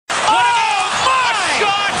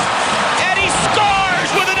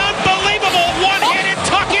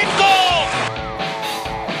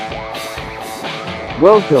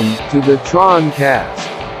Welcome to the Tron Cast.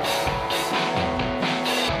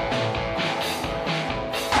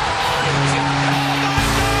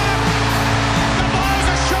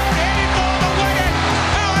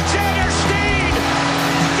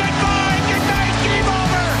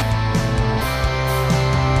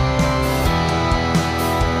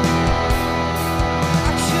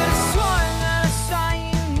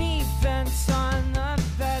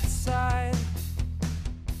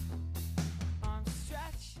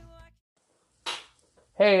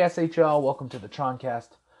 Hey SHL, welcome to the Troncast.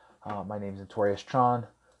 My name is Notorious Tron.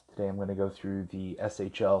 Today I'm going to go through the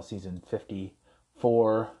SHL Season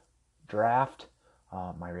 54 draft,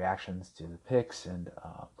 my reactions to the picks, and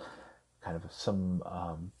kind of some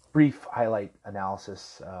brief highlight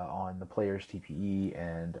analysis on the players' TPE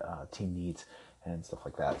and team needs and stuff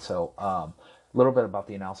like that. So a little bit about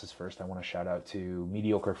the analysis first. I want to shout out to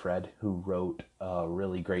Mediocre Fred, who wrote a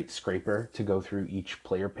really great scraper to go through each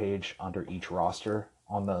player page under each roster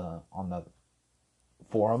on the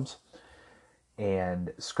forums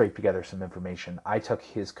and scrape together some information. I took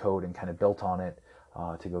his code and kind of built on it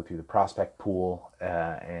to go through the prospect pool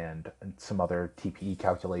and some other TPE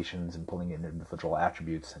calculations and pulling in individual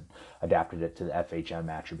attributes and adapted it to the FHM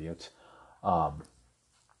attributes.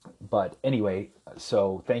 But anyway,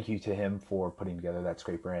 so thank you to him for putting together that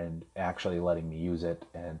scraper and actually letting me use it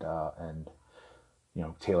and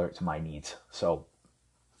tailor it to my needs. So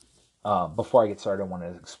before I get started, I want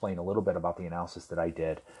to explain a little bit about the analysis that I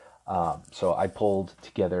did. So I pulled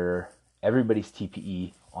together everybody's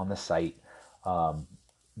TPE on the site. I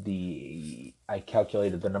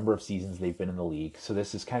calculated the number of seasons they've been in the league. So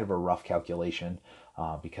this is kind of a rough calculation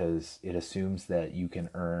because it assumes that you can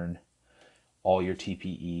earn all your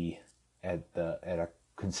TPE at a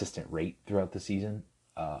consistent rate throughout the season.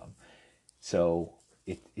 So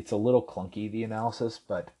it's a little clunky, the analysis,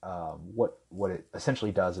 but what it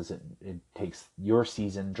essentially does is it takes your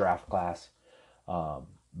season draft class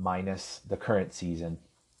minus the current season,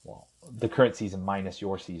 the current season minus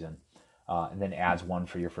your season, and then adds one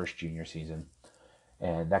for your first junior season.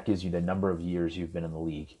 And that gives you the number of years you've been in the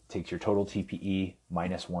league. It takes your total TPE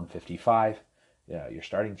minus 155, your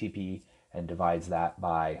starting TPE, and divides that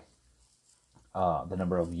by the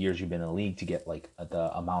number of years you've been in the league to get like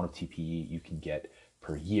the amount of TPE you can get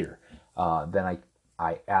per year. Then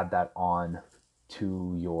I add that on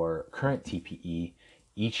to your current TPE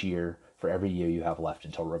each year for every year you have left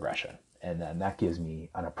until regression. And then that gives me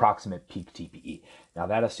an approximate peak TPE. Now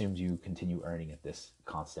that assumes you continue earning at this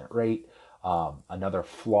constant rate. Another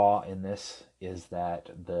flaw in this is that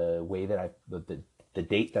the way that the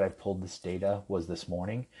date that I pulled this data was this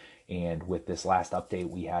morning. And with this last update,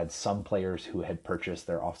 we had some players who had purchased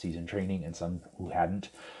their off-season training and some who hadn't.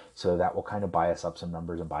 So that will kind of bias up some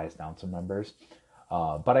numbers and bias down some numbers.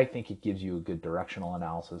 But I think it gives you a good directional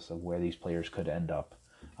analysis of where these players could end up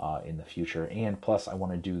in the future. And plus, I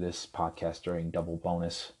want to do this podcast during double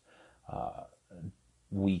bonus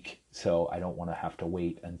week. So I don't want to have to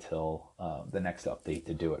wait until the next update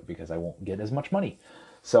to do it because I won't get as much money.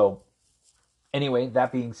 So anyway,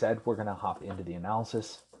 that being said, we're going to hop into the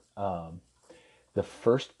analysis. The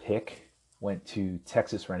first pick went to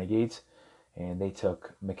Texas Renegades, and they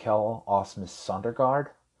took Mikkel Osmus Sondergaard.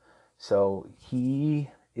 So he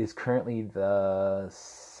is currently the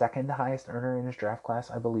second highest earner in his draft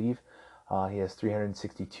class, I believe. He has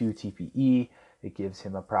 362 TPE. It gives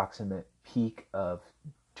him approximate peak of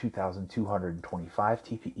 2,225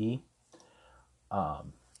 TPE.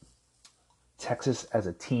 Texas as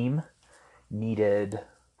a team needed,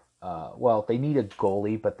 they need a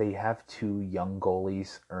goalie, but they have two young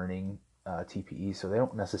goalies earning TPE, so they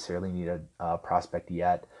don't necessarily need a prospect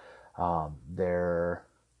yet.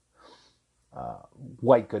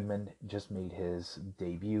 White Goodman just made his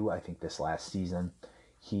debut, I think, this last season.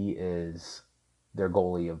 He is their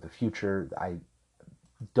goalie of the future. I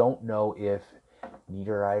don't know if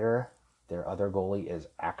Niederreiter, their other goalie, is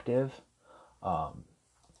active. I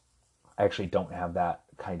actually don't have that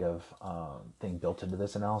kind of thing built into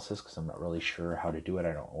this analysis because I'm not really sure how to do it.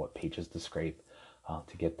 I don't know what pages to scrape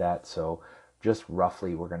to get that. So just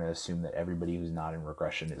roughly, we're going to assume that everybody who's not in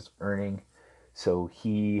regression is earning. So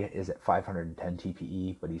he is at 510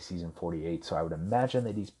 TPE, but he's season 48. So I would imagine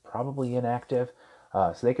that he's probably inactive.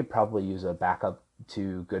 So they could probably use a backup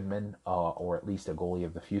to Goodman or at least a goalie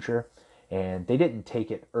of the future. And they didn't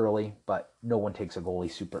take it early, but no one takes a goalie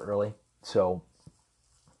super early. So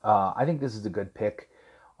I think this is a good pick.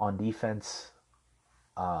 On defense,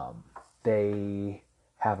 they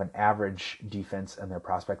have an average defense in their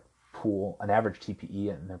prospect pool, an average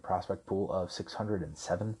TPE in their prospect pool of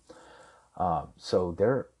 607. So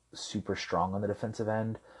they're super strong on the defensive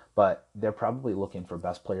end, but they're probably looking for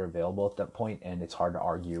best player available at that point, and it's hard to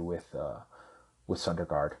argue with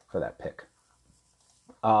Sundergaard for that pick.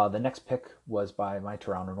 The next pick was by my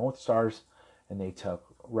Toronto North Stars, and they took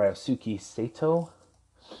Ryosuke Sato.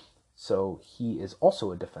 So he is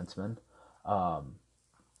also a defenseman.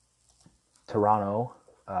 Toronto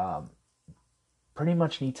pretty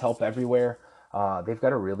much needs help everywhere. They've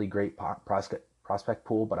got a really great prospect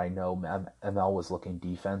pool, but I know ML was looking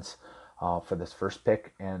defense for this first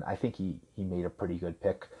pick, and I think he made a pretty good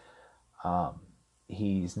pick.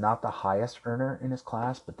 He's not the highest earner in his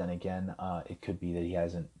class, but then again, it could be that he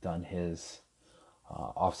hasn't done his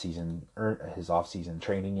off-season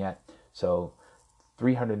training yet. So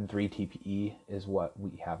 303 TPE is what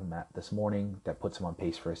we have him at this morning. That puts him on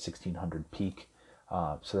pace for a 1600 peak.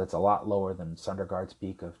 So that's a lot lower than Sundergaard's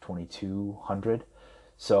peak of 2200.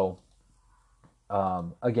 So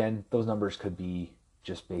again, those numbers could be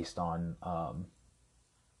just based on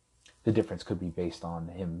the difference could be based on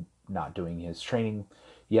him not doing his training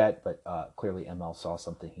yet, but clearly ML saw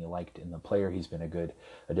something he liked in the player. He's been a good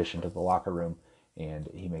addition to the locker room, and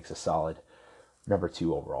he makes a solid number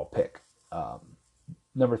 2 overall pick.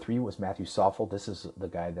 Number 3 was Matthew Soffel. This is the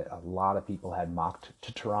guy that a lot of people had mocked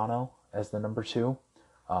to Toronto as the number 2.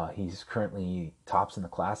 He's currently tops in the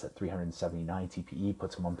class at 379 TPE,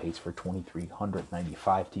 puts him on pace for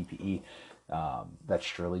 2,395 TPE. That's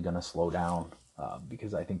surely going to slow down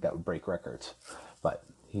because I think that would break records. But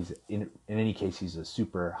he's in any case, he's a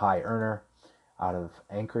super high earner out of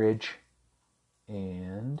Anchorage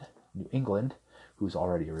and New England, who's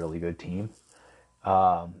already a really good team.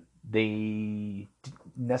 They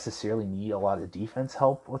didn't necessarily need a lot of defense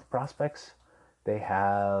help with prospects. They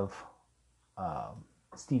have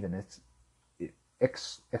Steven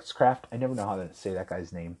Xcraft. I never know how to say that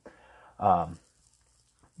guy's name.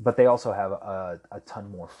 But they also have a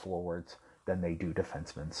ton more forwards than they do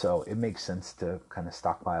defensemen. So it makes sense to kind of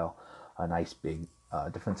stockpile a nice big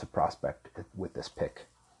defensive prospect with this pick.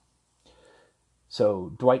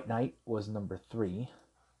 So Dwight Knight was number 3,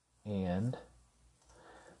 and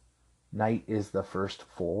Knight is the first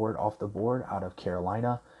forward off the board out of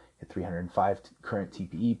Carolina at 305 current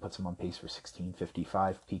TPE, puts him on pace for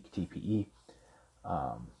 1655 peak TPE.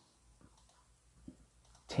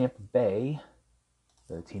 Tampa Bay,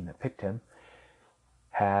 the team that picked him,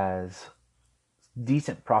 has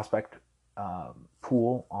decent prospect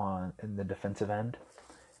pool in the defensive end,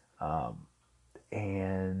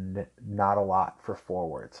 and not a lot for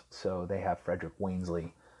forwards. So they have Frederick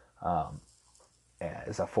Wainsley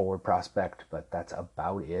as a forward prospect, but that's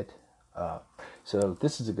about it. So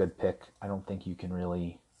this is a good pick. I don't think you can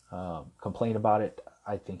really complain about it.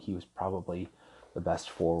 I think he was probably the best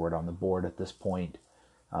forward on the board at this point.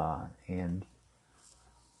 And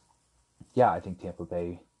yeah, I think Tampa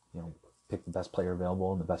Bay, picked the best player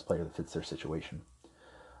available and the best player that fits their situation.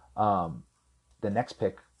 The next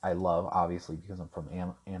pick I love, obviously, because I'm from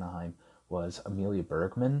Anaheim, was Amelia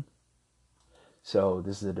Bergman. So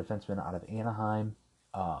this is a defenseman out of Anaheim.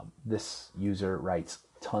 This user writes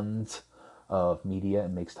tons of media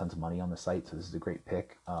and makes tons of money on the site. So this is a great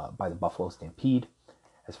pick by the Buffalo Stampede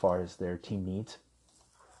as far as their team needs.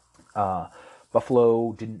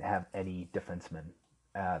 Buffalo didn't have any defensemen.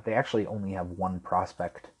 They actually only have one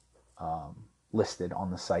prospect listed on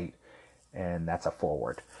the site, and that's a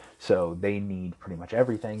forward. So they need pretty much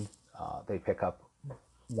everything. They pick up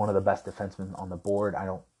one of the best defensemen on the board.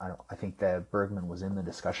 I think that Bergman was in the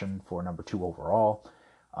discussion for number 2 overall.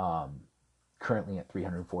 Currently at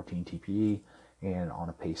 314 TPE and on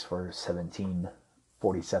a pace for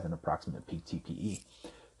 1747 approximate peak TPE.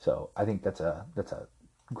 So I think that's a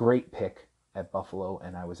great pick at Buffalo,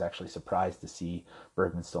 and I was actually surprised to see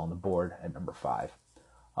Bergman still on the board at number 5.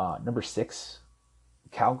 Number 6,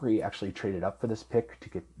 Calgary actually traded up for this pick to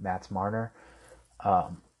get Mats Marner.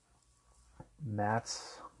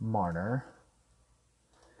 Mats Marner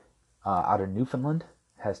out of Newfoundland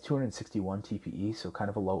has 261 TPE, so kind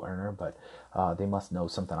of a low earner, but they must know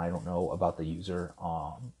something I don't know about the user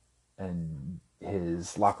and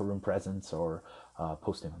his locker room presence or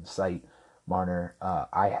posting on the site. Marner,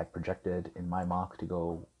 I had projected in my mock to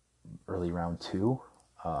go early round 2.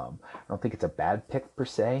 I don't think it's a bad pick per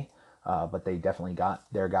se, but they definitely got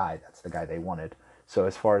their guy. That's the guy they wanted. So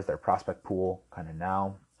as far as their prospect pool kind of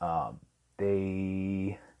now,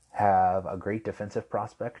 they have a great defensive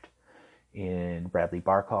prospect in Bradley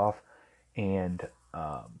Barkov, and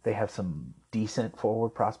they have some decent forward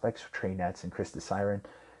prospects for Trey Nets and Chris Desiren.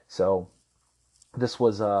 So this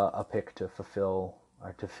was a pick to fill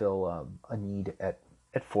a need at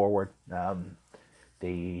forward.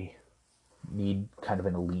 They need kind of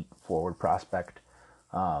an elite forward prospect,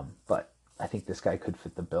 but I think this guy could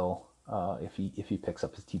fit the bill if he picks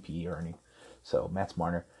up his TPE earning. So Mats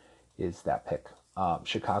Marner is that pick.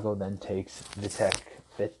 Chicago then takes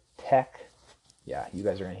Vitek. Yeah, you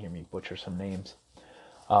guys are going to hear me butcher some names.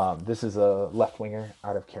 This is a left winger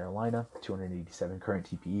out of Carolina, 287 current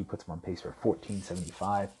TPE, puts him on pace for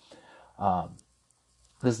 1475.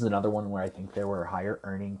 This is another one where I think there were higher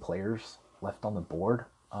earning players left on the board.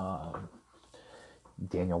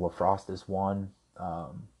 Daniel Lafrost is one.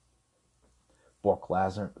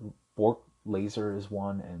 Bork Laser is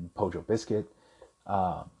one, and Pojo Biscuit.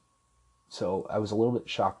 So I was a little bit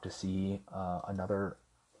shocked to see another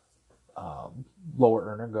lower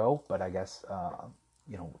earner go, but I guess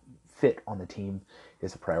fit on the team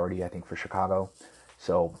is a priority, I think, for Chicago.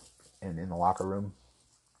 So, and in the locker room.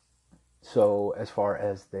 So as far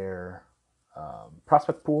as their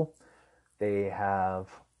prospect pool, they have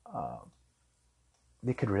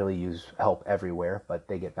they could really use help everywhere, but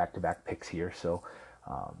they get back-to-back picks here, so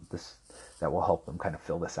that will help them kind of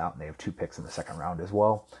fill this out, and they have 2 picks in the second round as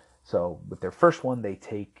well. So with their first one, they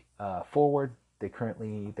take forward.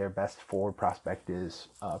 Their best forward prospect is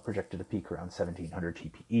projected to peak around 1,700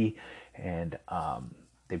 TPE, and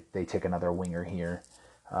they take another winger here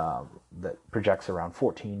that projects around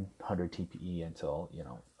 1,400 TPE until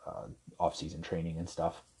off-season training and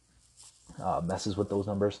stuff messes with those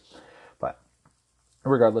numbers. But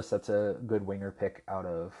regardless, that's a good winger pick out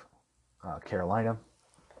of Carolina.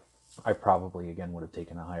 I probably again would have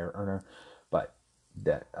taken a higher earner, but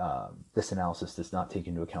that this analysis does not take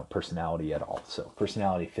into account personality at all. So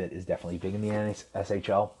personality fit is definitely big in the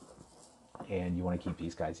SHL, and you want to keep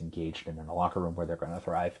these guys engaged and in a locker room where they're going to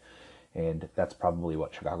thrive. And that's probably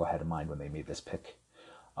what Chicago had in mind when they made this pick.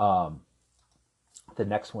 The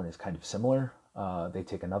next one is kind of similar. They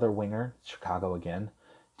take another winger. Chicago again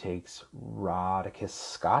takes Radicus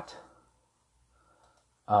Scott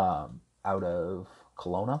out of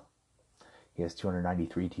Kelowna. He has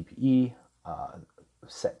 293 TPE,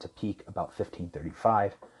 set to peak about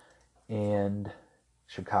 1535. And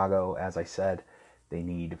Chicago, as I said, they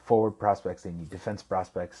need forward prospects. They need defense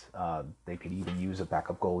prospects. They could even use a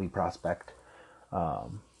backup goalie prospect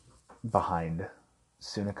behind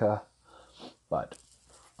Sunica. But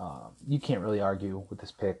you can't really argue with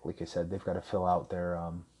this pick. Like I said, they've got to fill out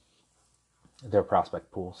their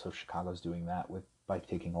prospect pool. So Chicago's doing that by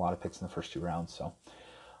taking a lot of picks in the first 2 rounds. So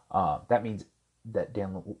that means that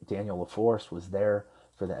Daniel LaForce was there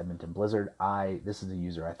for the Edmonton Blizzard. This is a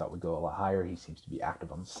user I thought would go a lot higher. He seems to be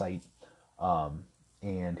active on the site.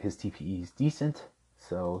 And his TPE is decent.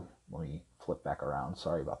 So let me flip back around.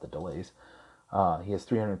 Sorry about the delays. He has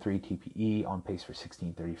 303 TPE, on pace for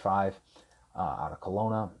 1635 out of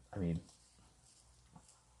Kelowna. I mean,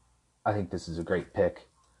 I think this is a great pick.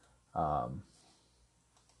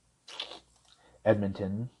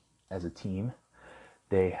 Edmonton, as a team,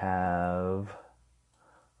 they have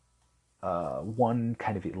one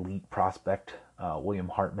kind of elite prospect, William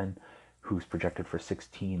Hartman, who's projected for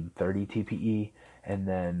 1630 TPE, and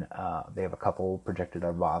then they have a couple projected at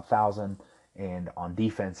about 1,000. And on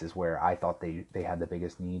defense is where I thought they had the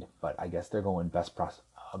biggest need, but I guess they're going best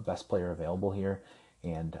player available here,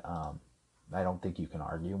 and I don't think you can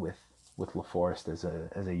argue with LaForest as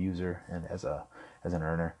a user and as an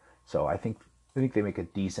earner. So I think they make a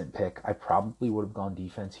decent pick. I probably would have gone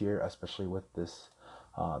defense here, especially with this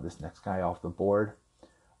next guy off the board.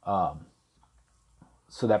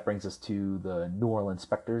 So that brings us to the New Orleans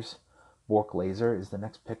Spectres. Bork Laser is the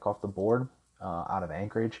next pick off the board out of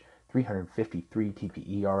Anchorage. 353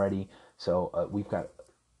 TPE already. So we've got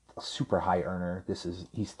a super high earner.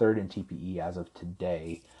 He's 3rd in TPE as of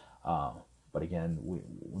today. But again, we're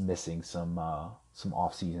missing some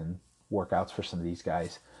off-season workouts for some of these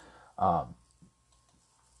guys. 3rd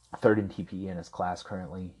in TPE in his class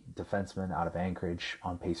currently. Defenseman out of Anchorage,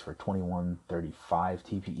 on pace for 2135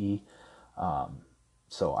 TPE.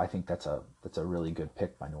 So I think that's a really good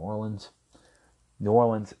pick by New Orleans. New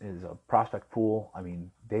Orleans is a prospect pool. I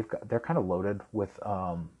mean, they're kind of loaded with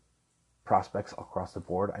prospects across the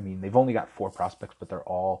board. I mean, they've only got 4 prospects, but they're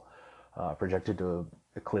all projected to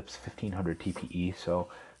eclipse 1,500 TPE. So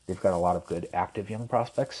they've got a lot of good active young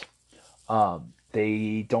prospects.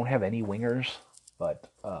 They don't have any wingers,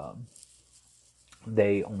 but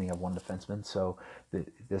they only have 1 defenseman. So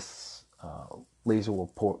this laser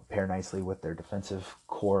will pair nicely with their defensive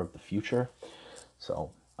core of the future.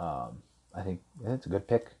 So I think it's a good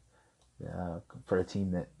pick for a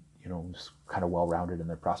team that is kind of well-rounded in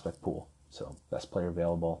their prospect pool. So best player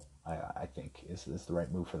available, I think, is the right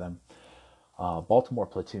move for them. Baltimore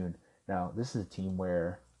Platoon. Now, this is a team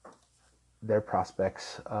where their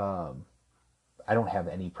prospects, I don't have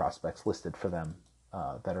any prospects listed for them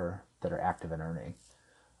that are that are active and earning.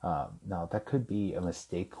 Now that could be a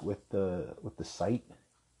mistake with the site.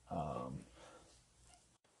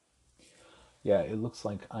 Yeah, it looks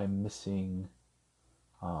like I'm missing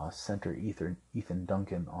center Ethan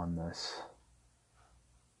Duncan on this.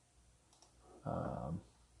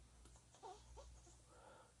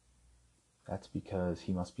 That's because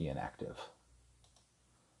he must be inactive.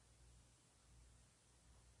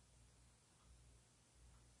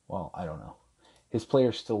 Well, I don't know. His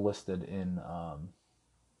player's still listed in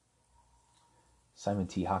Simon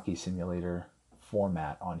T. Hockey Simulator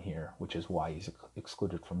format on here, which is why he's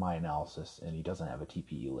excluded from my analysis, and he doesn't have a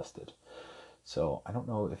TPE listed. So I don't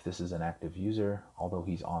know if this is an active user, although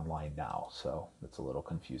he's online now, so it's a little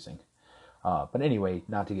confusing. But anyway,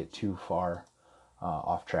 not to get too far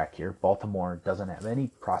off track here, Baltimore doesn't have any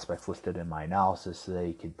prospects listed in my analysis, so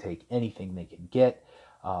they can take anything they can get.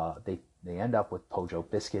 They end up with Pojo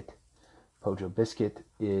Biscuit. Pojo Biscuit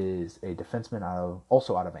is a defenseman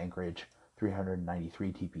also out of Anchorage,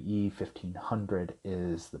 393 TPE, 1500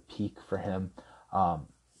 is the peak for him.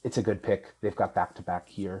 It's a good pick. They've got back-to-back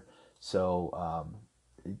here, so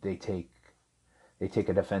they take a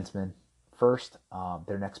defenseman first.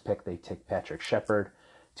 Their next pick, they take Patrick Shepard,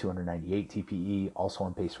 298 TPE, also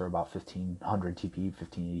on pace for about 1500 TPE,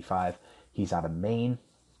 1585. He's out of Maine.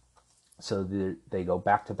 So they go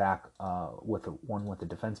back-to-back with one with a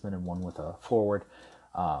defenseman and one with a forward.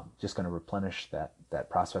 Just going to replenish that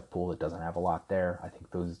prospect pool. It doesn't have a lot there. I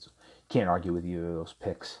think those, can't argue with either of those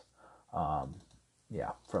picks.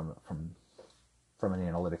 Yeah, from an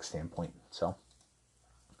analytics standpoint. So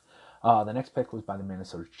the next pick was by the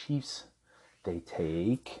Minnesota Chiefs. They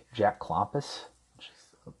take Jack Klompus.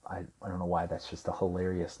 I don't know why, that's just a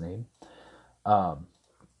hilarious name.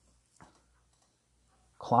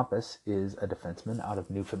 Klompus is a defenseman out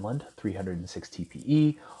of Newfoundland, 306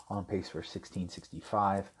 TPE, on pace for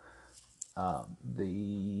 1665.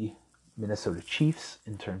 The Minnesota Chiefs,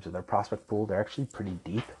 in terms of their prospect pool, they're actually pretty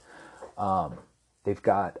deep. They've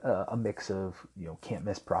got a mix of can't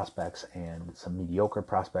miss prospects and some mediocre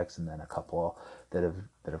prospects, and then a couple that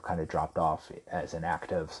have kind of dropped off as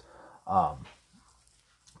inactives.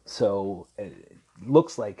 So it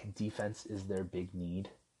looks like defense is their big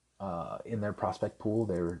need. In their prospect pool,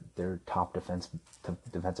 their top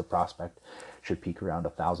defensive prospect should peak around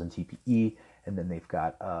 1,000 TPE, and then they've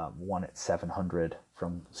got one at 700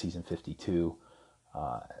 from season 52.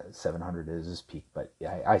 700 is his peak, but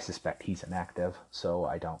yeah, I suspect he's inactive, so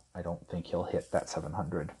I don't think he'll hit that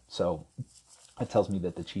 700. So it tells me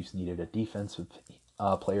that the Chiefs needed a defensive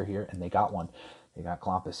player here, and they got one. They got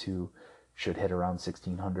Klompus, who should hit around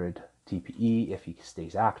 1,600 TPE if he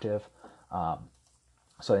stays active.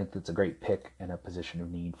 So I think that's a great pick and a position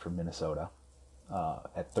of need for Minnesota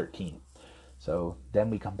at 13. So then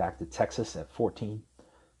we come back to Texas at 14.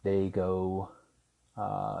 They go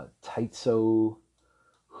Taitso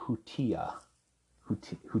Hutila.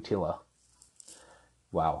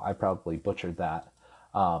 Wow, I probably butchered that.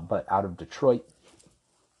 But out of Detroit,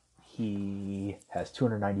 he has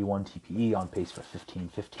 291 TPE on pace for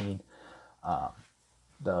 1515.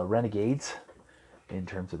 The Renegades, in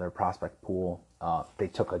terms of their prospect pool, they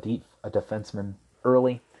took a defenseman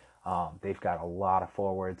early. They've got a lot of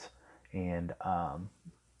forwards, and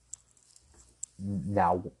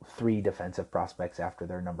now 3 defensive prospects after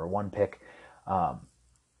their number 1 pick.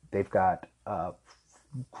 They've got a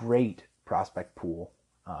great prospect pool.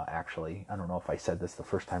 Actually, I don't know if I said this the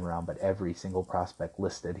first time around, but every single prospect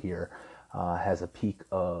listed here has a peak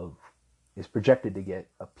is projected to get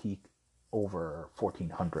a peak over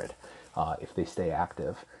 1,400 if they stay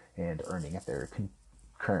active and earning at their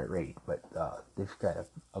current rate. But they've got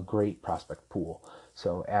a great prospect pool.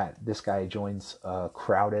 So this guy joins a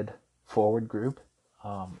crowded forward group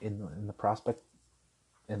in the prospect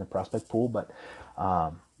pool, but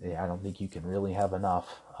yeah, I don't think you can really have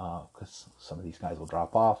enough because some of these guys will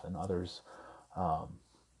drop off, and others,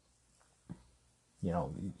 you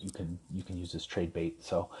can use this trade bait.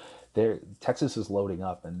 So Texas is loading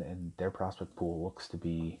up, and their prospect pool looks to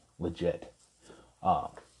be legit.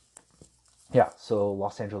 Yeah, so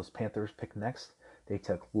Los Angeles Panthers pick next. They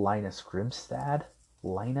took Linus Grimstad.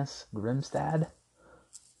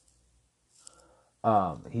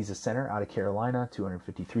 He's a center out of Carolina,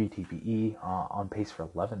 253 TPE, on pace for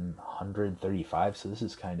 1,135. So this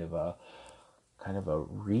is kind of a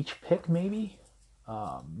reach pick, maybe.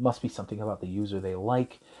 Must be something about the user they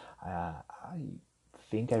like. I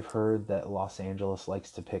think I've heard that Los Angeles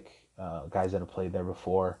likes to pick guys that have played there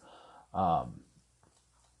before.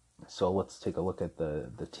 So let's take a look at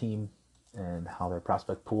the team and how their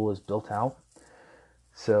prospect pool is built out.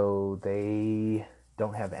 So they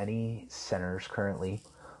don't have any centers currently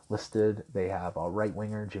listed. They have a right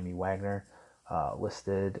winger, Jimmy Wagner,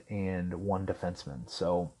 listed, and one defenseman.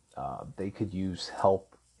 So they could use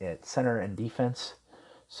help at center and defense.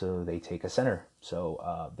 So they take a center.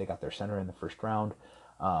 So they got their center in the first round.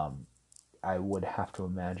 I would have to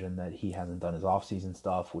imagine that he hasn't done his offseason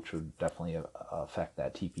stuff, which would definitely affect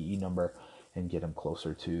that TPE number and get him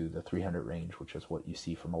closer to the 300 range, which is what you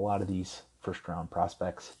see from a lot of these first round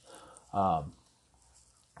prospects.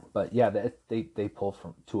 But yeah, they pull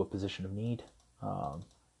to a position of need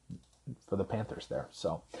for the Panthers there.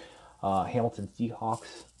 So Hamilton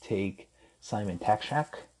Seahawks take Simon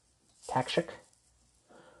Takshak.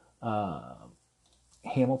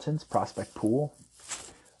 Hamilton's prospect pool.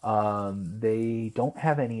 They don't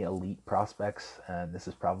have any elite prospects, and this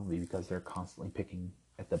is probably because they're constantly picking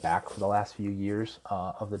at the back for the last few years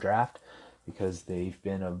of the draft, because they've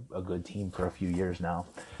been a good team for a few years now.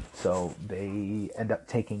 So they end up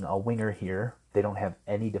taking a winger here. They don't have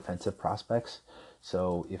any defensive prospects.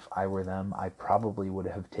 So if I were them, I probably would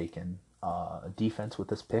have taken defense with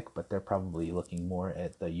this pick, but they're probably looking more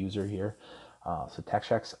at the user here. So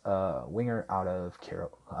Takshak's winger out of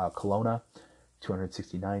Kelowna,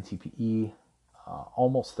 269 TPE,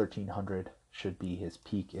 almost 1,300 should be his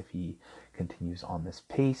peak if he continues on this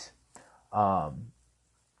pace.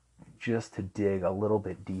 Just to dig a little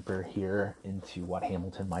bit deeper here into what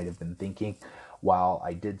Hamilton might have been thinking, while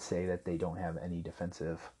I did say that they don't have any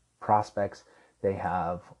defensive prospects, they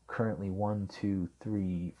have currently 5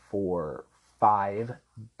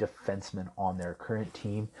 defensemen on their current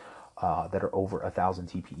team that are over 1,000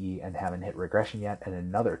 TPE and haven't hit regression yet, and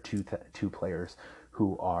another two players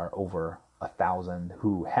who are over 1,000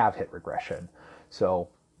 who have hit regression. So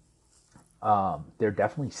they're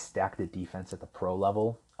definitely stacked at defense at the pro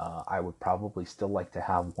level. I would probably still like to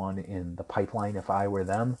have one in the pipeline if I were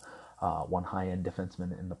them, one high-end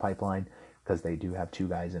defenseman in the pipeline, because they do have 2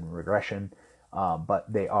 guys in regression.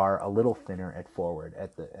 But they are a little thinner at forward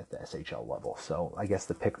at the SHL level. So I guess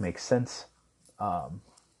the pick makes sense.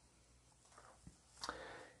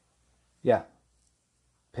 Yeah,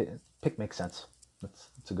 pick makes sense.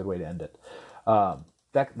 That's a good way to end it.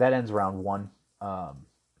 That ends round 1.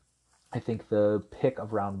 I think the pick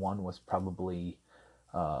of round 1 was probably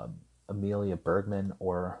Amelia Bergman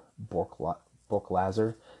or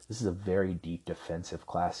Bork-Lazar. This is a very deep defensive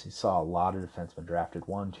class. You saw a lot of defensemen drafted.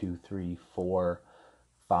 1, 2, 3, 4,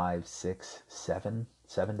 5, 6, 7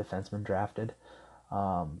 defensemen drafted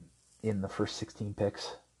in the first 16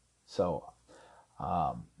 picks. So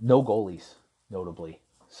no goalies, notably.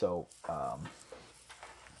 So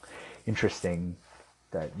interesting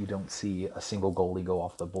that you don't see a single goalie go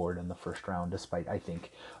off the board in the first round, despite, I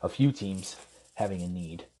think, a few teams having a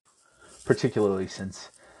need, particularly since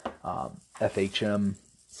FHM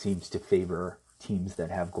seems to favor teams that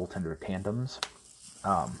have goaltender tandems.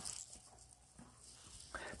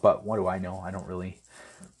 But what do I know? I don't really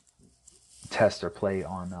test or play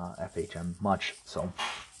on FHM much. So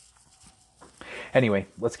anyway,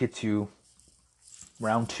 let's get to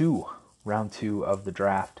round 2. Round 2 of the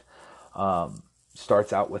draft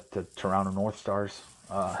starts out with the Toronto North Stars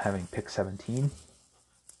having pick 17.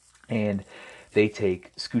 And they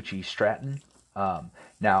take Scoochie Stratton.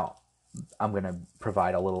 Now, I'm going to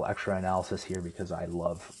provide a little extra analysis here because I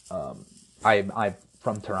love... I'm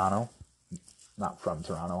from Toronto. Not from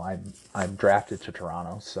Toronto. I'm drafted to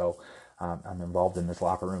Toronto, so I'm involved in this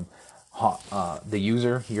locker room. The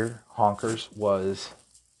user here, Honkers, was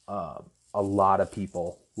a lot of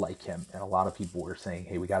people like him, and a lot of people were saying,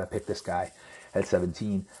 hey, we got to pick this guy at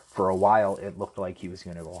 17. For a while, it looked like he was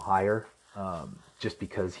going to go higher, just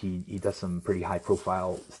because he does some pretty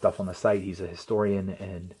high-profile stuff on the site. He's a historian,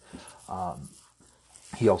 and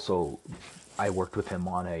he also... I worked with him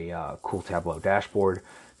on a cool Tableau dashboard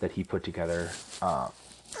that he put together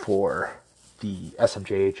for the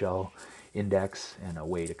SMJHL index, and a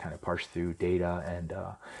way to kind of parse through data and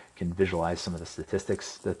can visualize some of the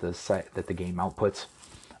statistics that the game outputs.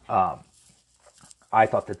 I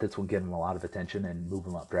thought that this would give him a lot of attention and move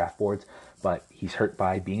him up draft boards, but he's hurt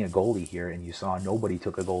by being a goalie here, and you saw nobody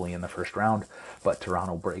took a goalie in the first round, but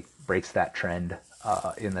Toronto breaks that trend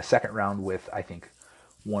in the second round with, I think,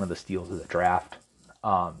 one of the steals of the draft.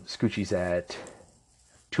 Scoochie's at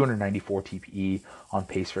 294 TPE, on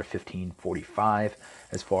pace for 1545.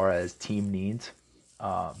 As far as team needs,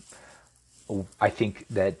 I think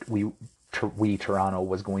that we Toronto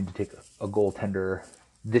was going to take a goaltender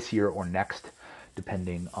this year or next,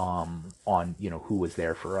 depending on who was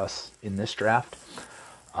there for us in this draft.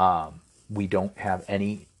 We don't have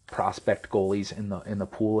any prospect goalies in the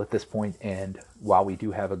pool at this point, and while we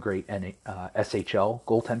do have a great SHL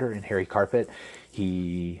goaltender in Harry Carpet,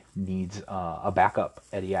 he needs a backup.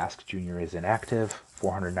 Eddie Ask Jr. is inactive,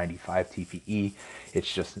 495 TPE.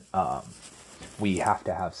 It's just we have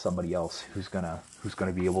to have somebody else who's gonna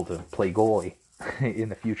be able to play goalie in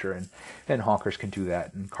the future, and Honkers can do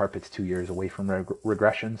that. And Carpet's 2 years away from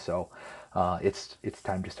regression, so it's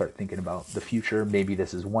time to start thinking about the future. Maybe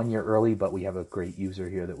this is 1 year early, but we have a great user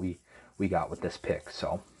here that we got with this pick.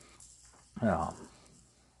 So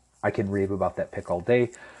I can rave about that pick all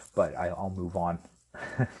day, but I'll move on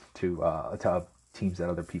to teams that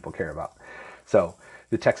other people care about. So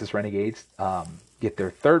the Texas Renegades get their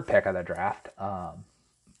third pick of the draft.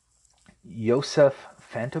 Josef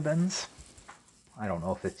Fantobens. I don't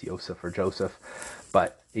know if it's Joseph or Joseph,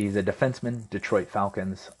 but he's a defenseman, Detroit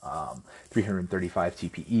Falcons, 335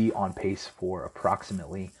 TPE, on pace for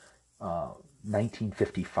approximately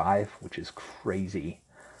 1955, which is crazy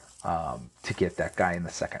to get that guy in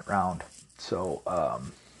the second round. So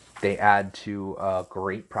they add to a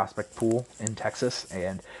great prospect pool in Texas,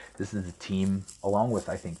 and this is a team, along with,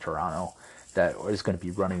 I think, Toronto, that is going to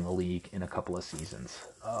be running the league in a couple of seasons.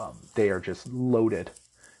 They are just loaded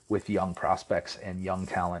with young prospects and young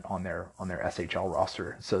talent on their SHL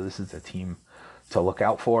roster. So this is a team to look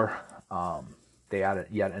out for. They added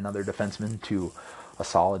yet another defenseman to a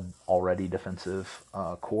solid already defensive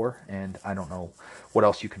core, and I don't know what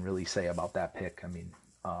else you can really say about that pick. I mean,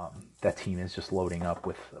 that team is just loading up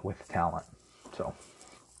with talent. So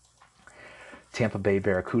Tampa Bay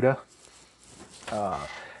Barracuda.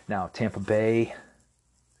 Now Tampa Bay,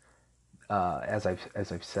 as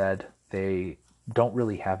I've said, they don't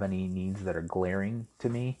really have any needs that are glaring to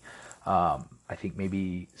me. I think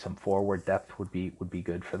maybe some forward depth would be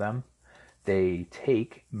good for them. They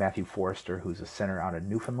take Matthew Forrester, who's a center out of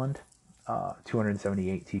Newfoundland,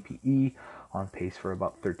 278 TPE, on pace for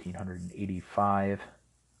about 1,385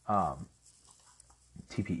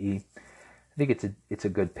 TPE. I think it's a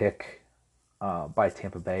good pick by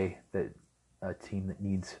Tampa Bay, that a team that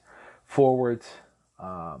needs forwards.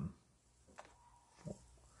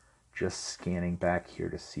 Just scanning back here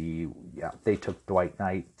to see, yeah, they took Dwight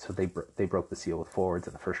Knight, so they broke the seal with forwards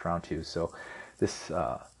in the first round too. So this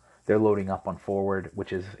they're loading up on forward,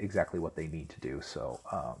 which is exactly what they need to do. So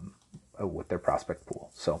with their prospect pool,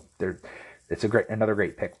 so it's another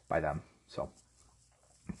great pick by them. So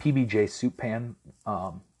PBJ Soupan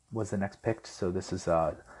was the next pick. So this is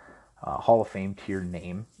a Hall of Fame tier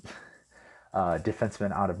name,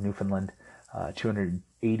 defenseman out of Newfoundland,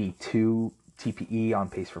 282 TPE, on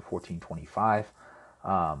pace for 1425.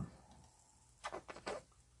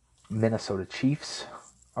 Minnesota Chiefs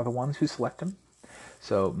are the ones who select him.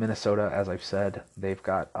 So Minnesota, as I've said, they've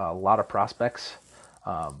got a lot of prospects,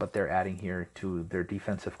 but they're adding here to their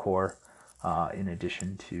defensive core, in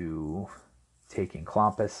addition to taking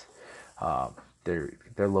Klompus. They're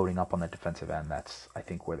loading up on the defensive end. That's, I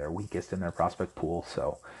think, where they're weakest in their prospect pool.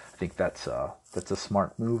 So I think that's a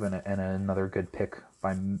smart move and another good pick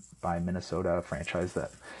by Minnesota, a franchise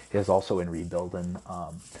that is also in rebuild and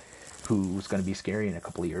who's going to be scary in a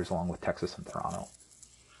couple of years, along with Texas and Toronto.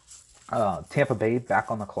 Tampa Bay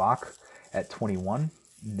back on the clock at 21.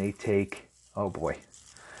 They take, oh boy,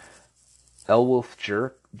 Elwolf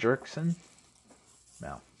Jerkson.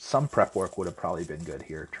 Now, some prep work would have probably been good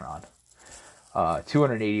here, Tron.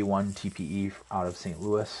 281 TPE out of St.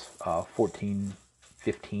 Louis,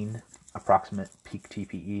 1415 approximate peak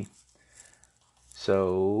TPE.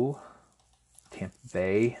 So Tampa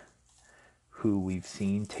Bay, who we've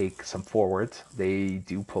seen take some forwards, they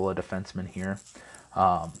do pull a defenseman here,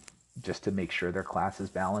 just to make sure their class is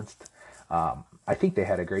balanced. I think they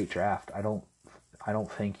had a great draft. I don't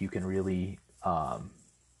think you can really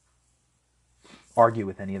argue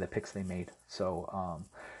with any of the picks they made. So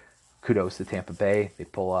kudos to Tampa Bay. They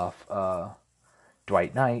pull off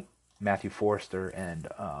Dwight Knight, Matthew Forrester, and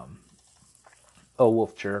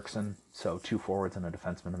Wolf Jerkson. So 2 forwards and a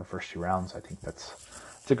defenseman in the first 2 rounds. I think it's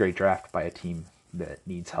a great draft by a team that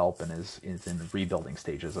needs help and is in the rebuilding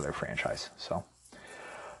stages of their franchise. So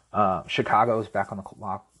Chicago's back on the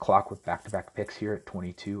clock with back-to-back picks here at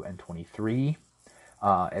 22 and 23.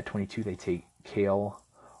 At 22, they take Cale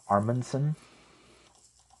Armundson.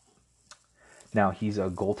 Now, he's a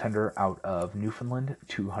goaltender out of Newfoundland,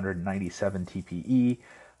 297 TPE,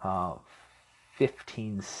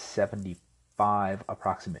 1575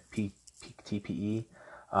 approximate peak TPE.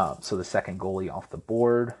 So the second goalie off the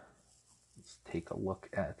board. Let's take a look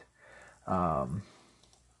at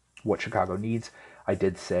what Chicago needs. I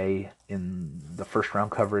did say in the first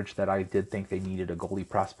round coverage that I did think they needed a goalie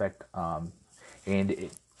prospect, and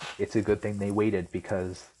it's a good thing they waited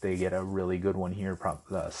because they get a really good one here.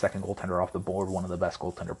 The second goaltender off the board, one of the best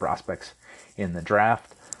goaltender prospects in the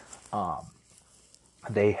draft.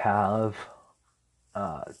 They have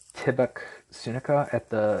Tibuk Sunica at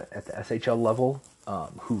the SHL level,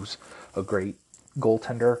 who's a great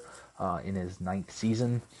goaltender in his 9th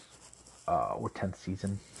season or 10th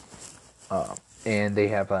season, and they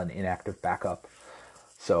have an inactive backup.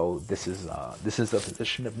 So this is a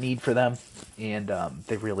position of need for them, and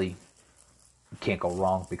they really can't go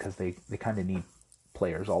wrong because they kind of need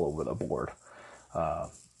players all over the board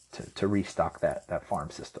to restock that farm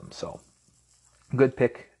system. So good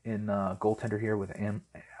pick in goaltender here with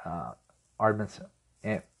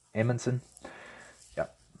Amundsen.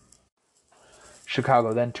 Yep.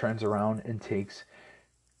 Chicago then turns around and takes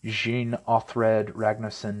Jean-Othred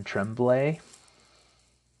Ragnarsson Tremblay.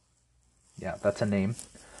 Yeah, that's a name.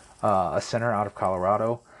 A center out of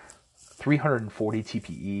Colorado. 340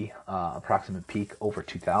 TPE, approximate peak over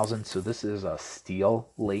 2,000. So this is a steal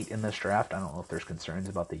late in this draft. I don't know if there's concerns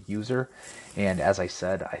about the user. And as I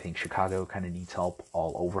said, I think Chicago kind of needs help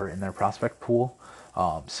all over in their prospect pool.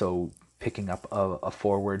 So picking up a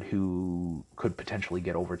forward who could potentially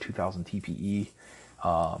get over 2,000 TPE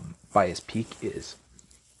by his peak is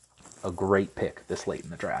a great pick this late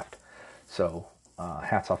in the draft. So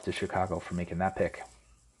hats off to Chicago for making that pick.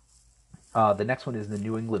 The next one is the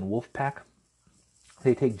New England Wolfpack.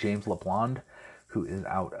 They take James LeBlond, who is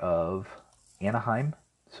out of Anaheim.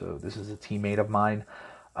 So this is a teammate of mine.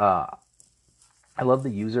 I love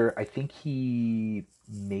the user. I think he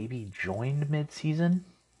maybe joined mid-season,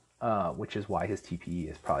 which is why his TPE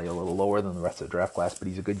is probably a little lower than the rest of the draft class. But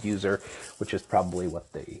he's a good user, which is probably what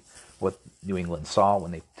New England saw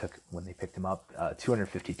when they picked him up.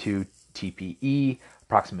 252 TPE,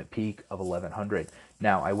 approximate peak of 1,100.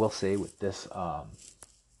 Now, I will say with this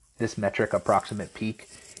metric, approximate peak,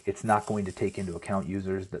 it's not going to take into account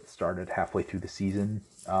users that started halfway through the season.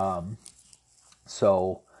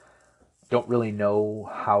 So don't really know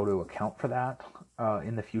how to account for that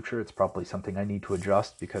in the future. It's probably something I need to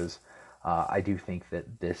adjust because I do think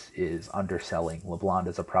that this is underselling LeBlond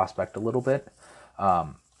as a prospect a little bit.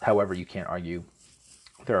 However, you can't argue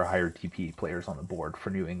there are higher TPE players on the board for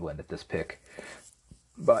New England at this pick.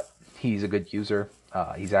 But he's a good user.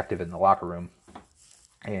 He's active in the locker room,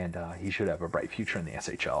 and he should have a bright future in the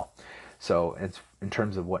SHL. So it's in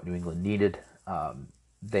terms of what New England needed,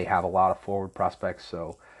 they have a lot of forward prospects.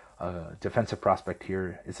 So defensive prospect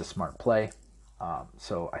here is a smart play.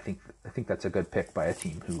 So I think that's a good pick by a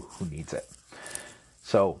team who needs it.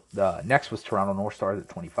 So the next was Toronto North Stars at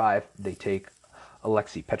 25. They take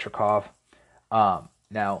Alexei Petrikov.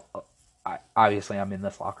 Now, obviously, I'm in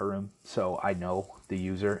this locker room, so I know the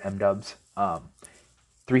user, MDubs.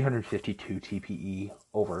 352 TPE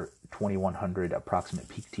over 2,100 approximate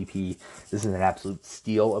peak TPE. This is an absolute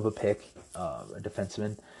steal of a pick, a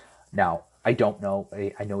defenseman. Now, I don't know.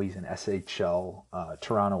 I know he's an SHL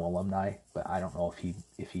Toronto alumni, but I don't know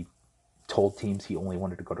if he told teams he only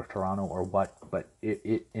wanted to go to Toronto or what. But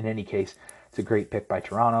in any case, it's a great pick by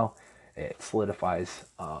Toronto. It solidifies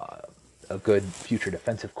a good future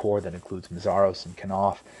defensive core that includes Mazaros and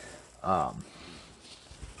Kanoff,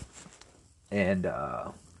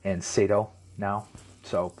 and Sato now.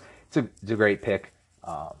 So it's a great pick.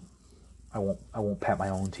 I won't pat my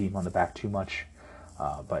own team on the back too much,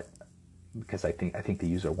 but because I think the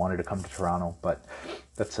user wanted to come to Toronto, but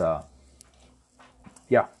that's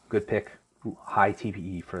good pick. High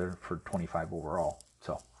TPE for 25 overall.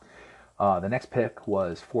 So the next pick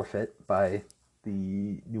was forfeit by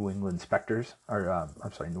the New Orleans Spectres.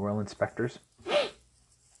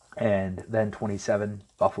 And then 27,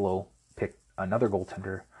 Buffalo picked another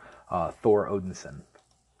goaltender, Thor Odinson.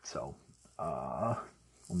 So let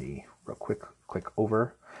me real quick click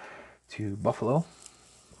over to Buffalo.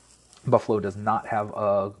 Buffalo does not have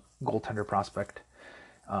a goaltender prospect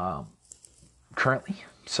currently,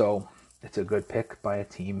 so it's a good pick by a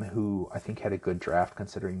team who I think had a good draft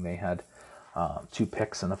considering they had 2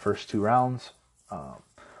 picks in the first 2 rounds.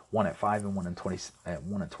 One at 5 and one at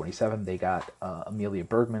 27. They got Amelia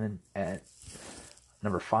Bergman at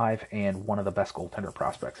number 5 and one of the best goaltender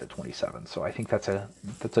prospects at 27. So I think that's a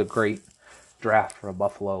great draft for a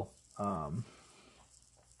Buffalo.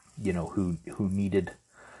 Who needed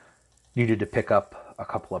to pick up a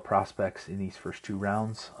couple of prospects in these first 2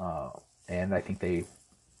 rounds, and I think they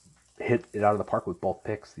hit it out of the park with both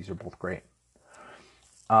picks. These are both great.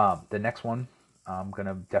 The next one I'm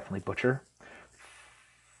gonna definitely butcher.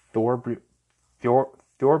 Thorbjørn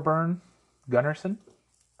Gunnarsson.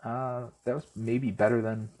 That was maybe better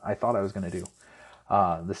than I thought I was going to do.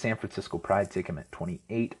 The San Francisco Pride take him at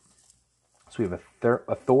 28. So we have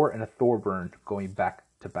a Thor and a Thorburn going back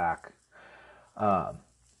to back.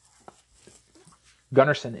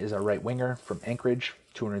 Gunnarsson is a right winger from Anchorage,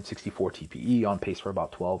 264 TPE, on pace for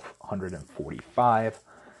about 1,245.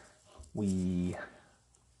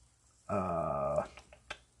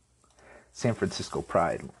 San Francisco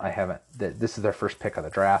Pride. This is their first pick of the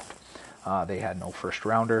draft. They had no first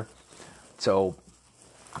rounder. So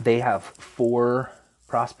they have 4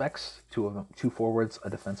 prospects, two forwards, a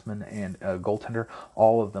defenseman, and a goaltender.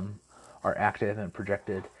 All of them are active and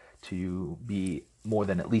projected to be more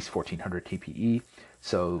than at least 1,400 TPE.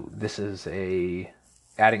 So this is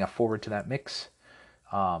adding a forward to that mix.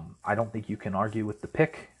 I don't think you can argue with the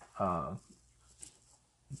pick.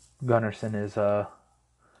 Gunnarsson is a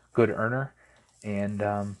good earner, and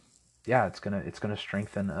it's gonna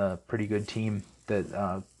strengthen a pretty good team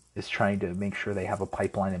that is trying to make sure they have a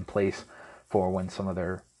pipeline in place for when some of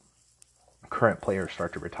their current players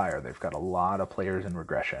start to retire. They've got a lot of players in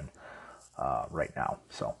regression right now.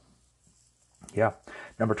 So, yeah.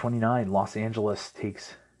 Number 29, Los Angeles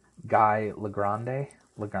takes Guy Legrand,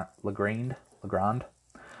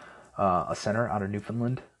 a center out of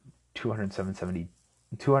Newfoundland, 277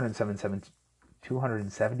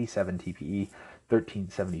 TPE,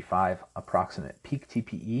 1375 approximate peak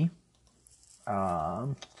TPE.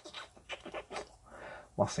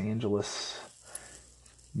 Los Angeles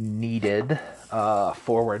needed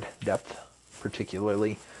forward depth,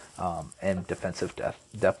 particularly, and defensive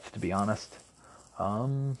depth, to be honest.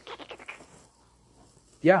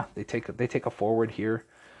 They take a forward here.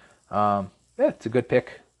 It's a good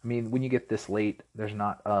pick. I mean, when you get this late, there's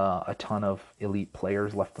not a ton of elite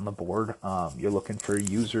players left on the board. You're looking for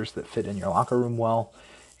users that fit in your locker room well,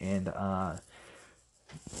 and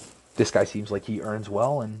this guy seems like he earns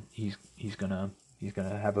well, and he's gonna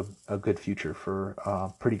have a good future for a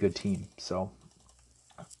pretty good team. So,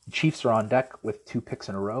 Chiefs are on deck with 2 picks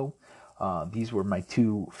in a row. These were my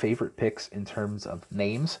 2 favorite picks in terms of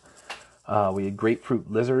names. We had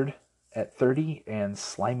Grapefruit Lizard at 30 and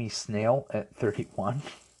Slimy Snail at 31.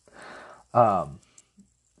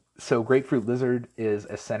 So Grapefruit Lizard is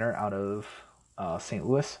a center out of St.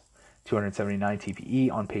 Louis, 279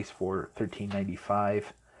 TPE, on pace for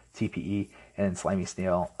 1395 TPE, and Slimy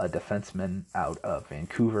Snail, a defenseman out of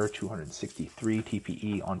Vancouver, 263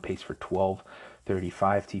 TPE, on pace for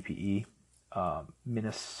 1235 TPE.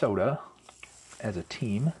 Minnesota, as a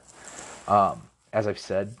team, as I've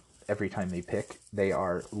said, every time they pick, they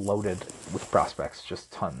are loaded with prospects,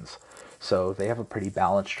 just tons. So they have a pretty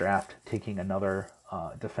balanced draft, taking another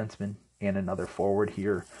defenseman and another forward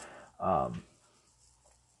here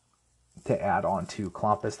to add on to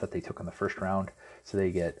Columbus that they took in the first round. So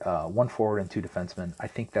they get 1 forward and 2 defensemen. I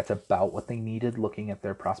think that's about what they needed looking at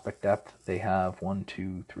their prospect depth. They have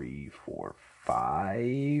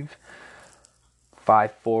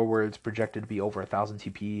 5 forwards projected to be over 1,000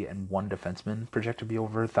 TPE and 1 defenseman projected to be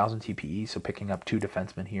over 1,000 TPE. So picking up 2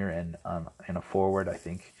 defensemen here and a forward, I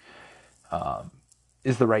think,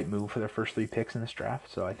 is the right move for their first 3 picks in this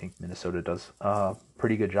draft. So I think Minnesota does a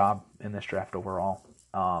pretty good job in this draft overall.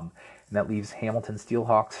 And that leaves Hamilton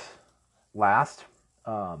Steelhawks last.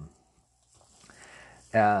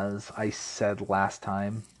 As I said last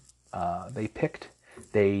time they picked,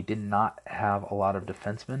 they did not have a lot of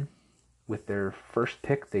defensemen. With their first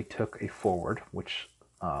pick, they took a forward, which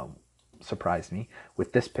surprised me.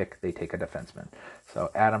 With this pick, they take a defenseman. So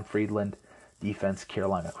Adam Friedland, defense,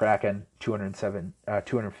 Carolina Kraken, 257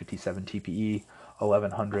 TPE,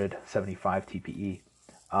 1,175 TPE.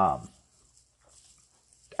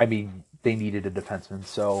 I mean, they needed a defenseman,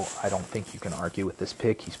 so I don't think you can argue with this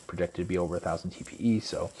pick. He's projected to be over 1,000 TPE,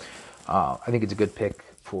 so I think it's a good pick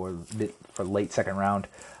for late second round.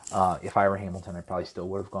 If I were Hamilton, I probably still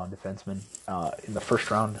would have gone defenseman in the first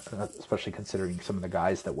round, especially considering some of the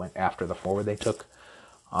guys that went after the forward they took.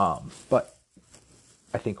 But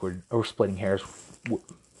I think we're splitting hairs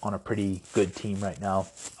on a pretty good team right now.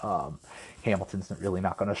 Hamilton's really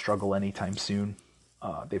not going to struggle anytime soon.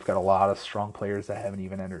 They've got a lot of strong players that haven't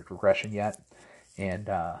even entered regression yet, and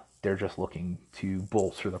they're just looking to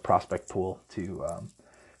bolster the prospect pool to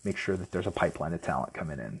make sure that there's a pipeline of talent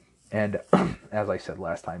coming in. And as I said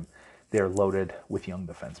last time, they're loaded with young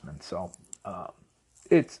defensemen. So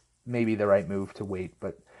it's maybe the right move to wait,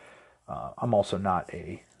 but I'm also not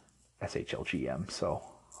a SHL GM, so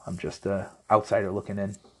I'm just an outsider looking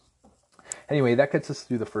in. Anyway, that gets us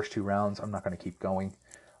through the first 2 rounds. I'm not going to keep going,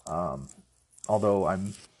 although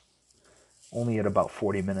I'm only at about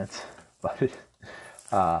 40 minutes. But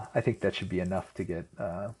I think that should be enough to get...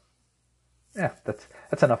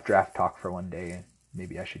 that's enough draft talk for one day.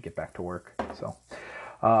 Maybe I should get back to work. So,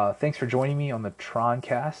 Thanks for joining me on the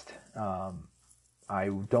Troncast. I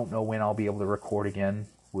don't know when I'll be able to record again.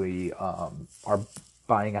 We are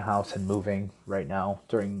buying a house and moving right now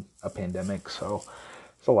during a pandemic, so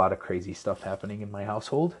there's a lot of crazy stuff happening in my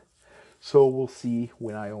household. So we'll see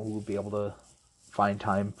when I will be able to find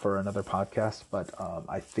time for another podcast, but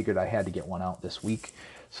I figured I had to get one out this week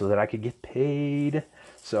so that I could get paid.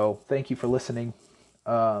 So thank you for listening,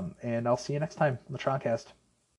 and I'll see you next time on the Troncast.